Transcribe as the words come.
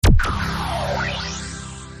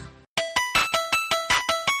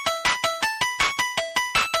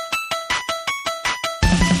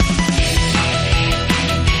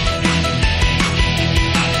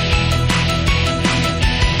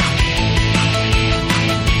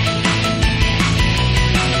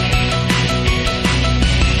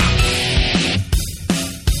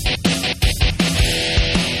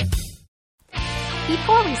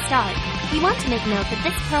make note that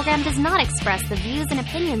this program does not express the views and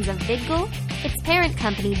opinions of VidGul, its parent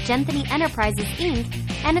company, Genthany Enterprises, Inc.,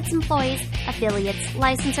 and its employees, affiliates,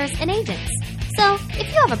 licensors, and agents. So, if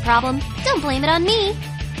you have a problem, don't blame it on me.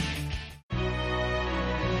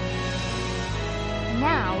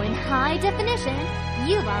 Now, in high definition,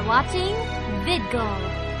 you are watching VidGul.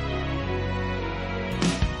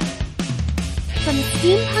 From the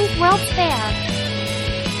Steampunk World's Fair,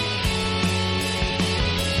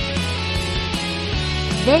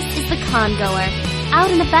 this is the Congoer,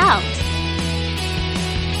 out and about.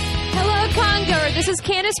 Hello, Congoer. This is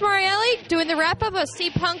Candice Morelli doing the wrap-up of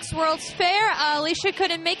Steampunk's World's Fair. Alicia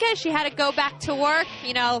couldn't make it. She had to go back to work.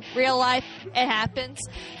 You know, real life, it happens.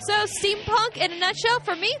 So, Steampunk, in a nutshell,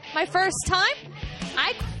 for me, my first time,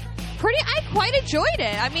 I quite enjoyed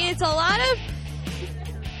it. I mean, it's a lot of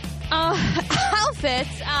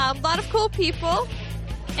outfits, a lot of cool people,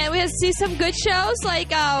 and we had to see some good shows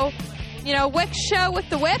like, Wick's show with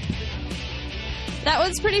the whip. That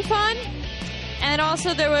was pretty fun. And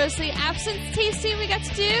also there was the absinthe tasting we got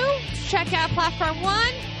to do. Check out Platform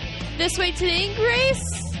 1, This Way to the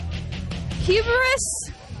Ingrace,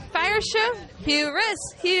 Hubris, Fire Show,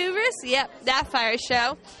 Hubris, yep, that fire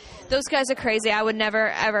show. Those guys are crazy. I would never,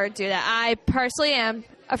 ever do that. I personally am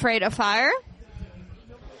afraid of fire.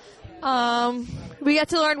 We got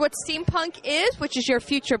to learn what steampunk is, which is your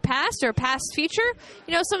future past or past future.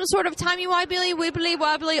 You know, some sort of timey-wimey,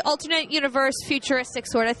 wibbly-wobbly, alternate universe, futuristic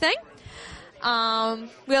sort of thing.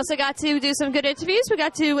 We also got to do some good interviews. We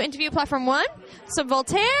got to interview Platform 1, some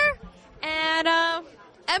Voltaire, and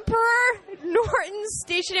Emperor Norton's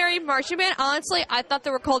Stationary Marching Band. Honestly, I thought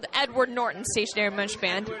they were called Edward Norton Stationary Marching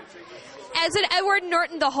Band. As in Edward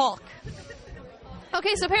Norton the Hulk.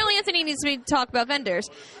 Okay, so apparently Anthony needs me to talk about vendors.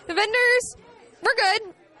 The vendors were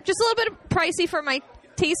good. Just a little bit pricey for my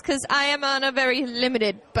taste because I am on a very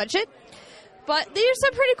limited budget. But these are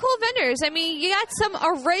some pretty cool vendors. I mean, you got some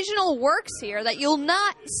original works here that you'll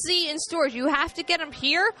not see in stores. You have to get them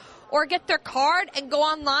here or get their card and go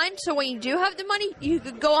online. So when you do have the money, you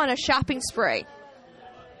could go on a shopping spree.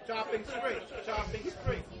 Shopping spree.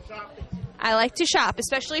 I like to shop,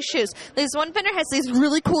 especially shoes. This one vendor has these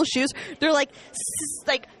really cool shoes. They're like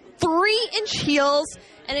 3-inch heels,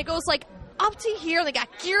 and it goes like up to here. They got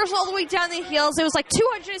gears all the way down the heels. It was like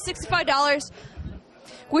 $265,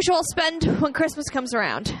 which we'll spend when Christmas comes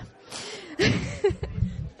around.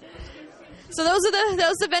 So those are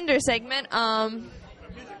the vendor segment.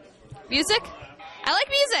 Music. I like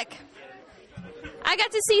music. I got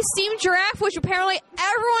to see Steam Giraffe, which apparently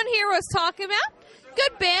everyone here was talking about.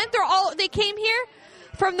 Good band. They came here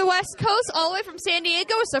from the West Coast, all the way from San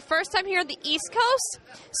Diego. It's the first time here on the East Coast.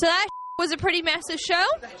 So that was a pretty massive show.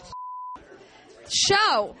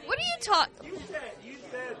 Show. What are you talking? You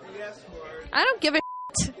said the S word. I don't give a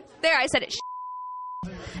shit. There, I said it.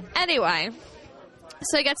 Anyway,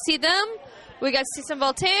 so I got to see them. We got to see some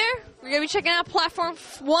Voltaire. We're going to be checking out Platform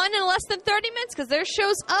 1 in less than 30 minutes because their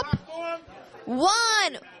show's up. Platform. 1.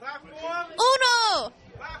 Platform. Uno.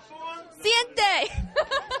 Platform. Siente.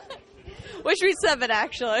 Which means 7,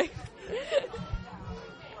 actually.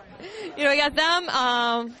 You know, we got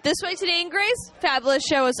them. This Way to the Ingrace. Fabulous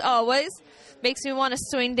show as always. Makes me want to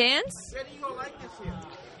swing dance. Get Eagle Likeness here.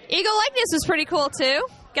 Eagle Likeness was pretty cool, too.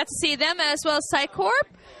 Got to see them as well as Psycorp.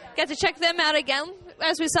 Got to check them out again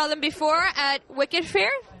as we saw them before at Wicked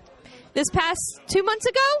Fair. This past 2 months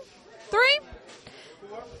ago? 3?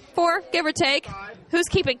 4, give or take. 5. Who's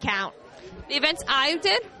keeping count? The events I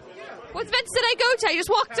did? What events did I go to? I just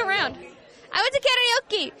walked around. I went to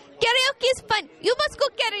karaoke. Karaoke is fun. You must go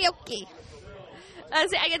karaoke.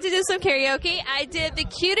 I get to do some karaoke. I did the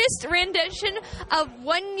cutest rendition of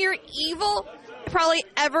When You're Evil probably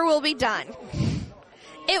ever will be done.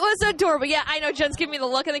 It was adorable. Yeah, I know Jen's giving me the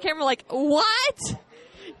look in the camera like, what?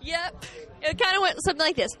 Yep. It kind of went something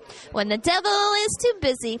like this. When the devil is too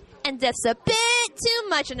busy and death's a bit too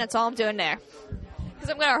much, and that's all I'm doing there. Because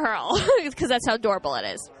I'm going to hurl. Because that's how adorable it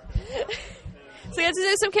is. So we got to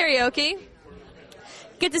do some karaoke.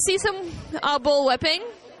 Get to see some bull whipping.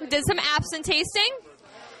 We did some absinthe tasting.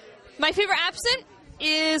 My favorite absinthe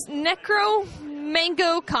is Necro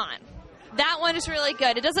Mango Con. That one is really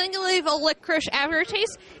good. It doesn't leave a licorice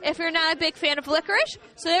aftertaste if you're not a big fan of licorice.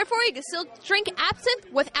 So therefore, you can still drink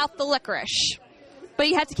absinthe without the licorice. But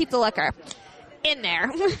you have to keep the liquor in there.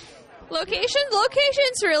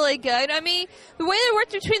 Location's really good. I mean, the way they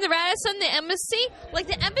worked between the Radisson and the Embassy, like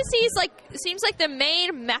the Embassy is seems like the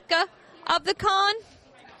main mecca of the con.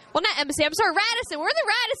 Well, not Embassy. I'm sorry, Radisson. We're in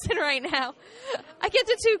the Radisson right now. I get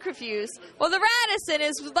the two confused. Well, the Radisson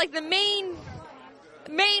is like the main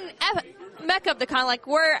mecca of the con, like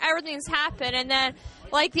where everything's happened, and then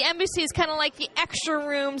like the embassy is kind of like the extra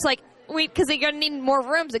rooms, like because they're gonna need more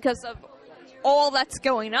rooms because of all that's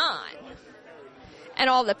going on and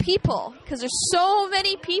all the people, because there's so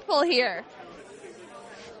many people here.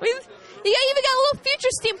 You even got little future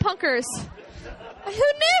steampunkers. Who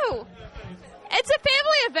knew? It's a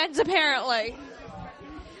family event, apparently.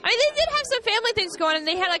 I mean, they did have some family things going on.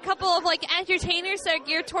 They had a couple of, like, entertainers that are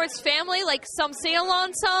geared towards family, like some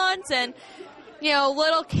sail-on-sons and, you know,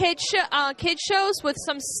 little kid shows with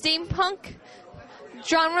some steampunk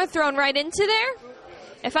genre thrown right into there.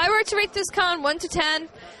 If I were to rate this con 1 to 10,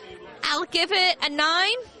 I'll give it a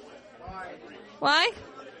 9. Why?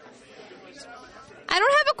 I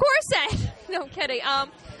don't have a corset. No, I'm kidding. I'll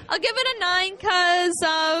give it a 9 because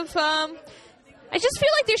of, I just feel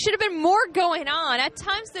like there should have been more going on. At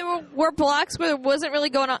times there were blocks where there wasn't really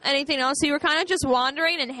going on anything else, so you were kind of just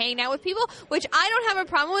wandering and hanging out with people, which I don't have a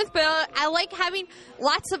problem with, but I like having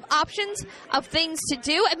lots of options of things to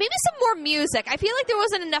do, and maybe some more music. I feel like there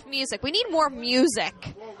wasn't enough music. We need more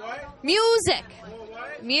music. Music.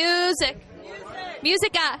 Music.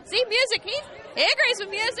 Music. See, music. He agrees with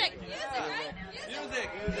music. Music, right? Music.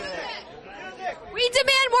 We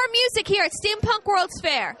demand more music here at Steampunk World's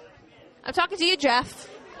Fair. I'm talking to you, Jeff.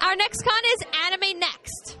 Our next con is Anime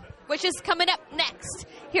Next, which is coming up next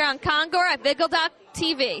here on Kongor at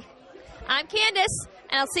Viggle.tv. I'm Candace,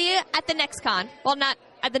 and I'll see you at the next con. Well, not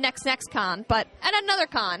at the next con, but at another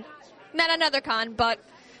con. Not another con, but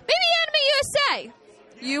maybe Anime USA.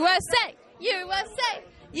 USA. USA.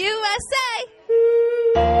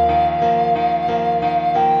 USA.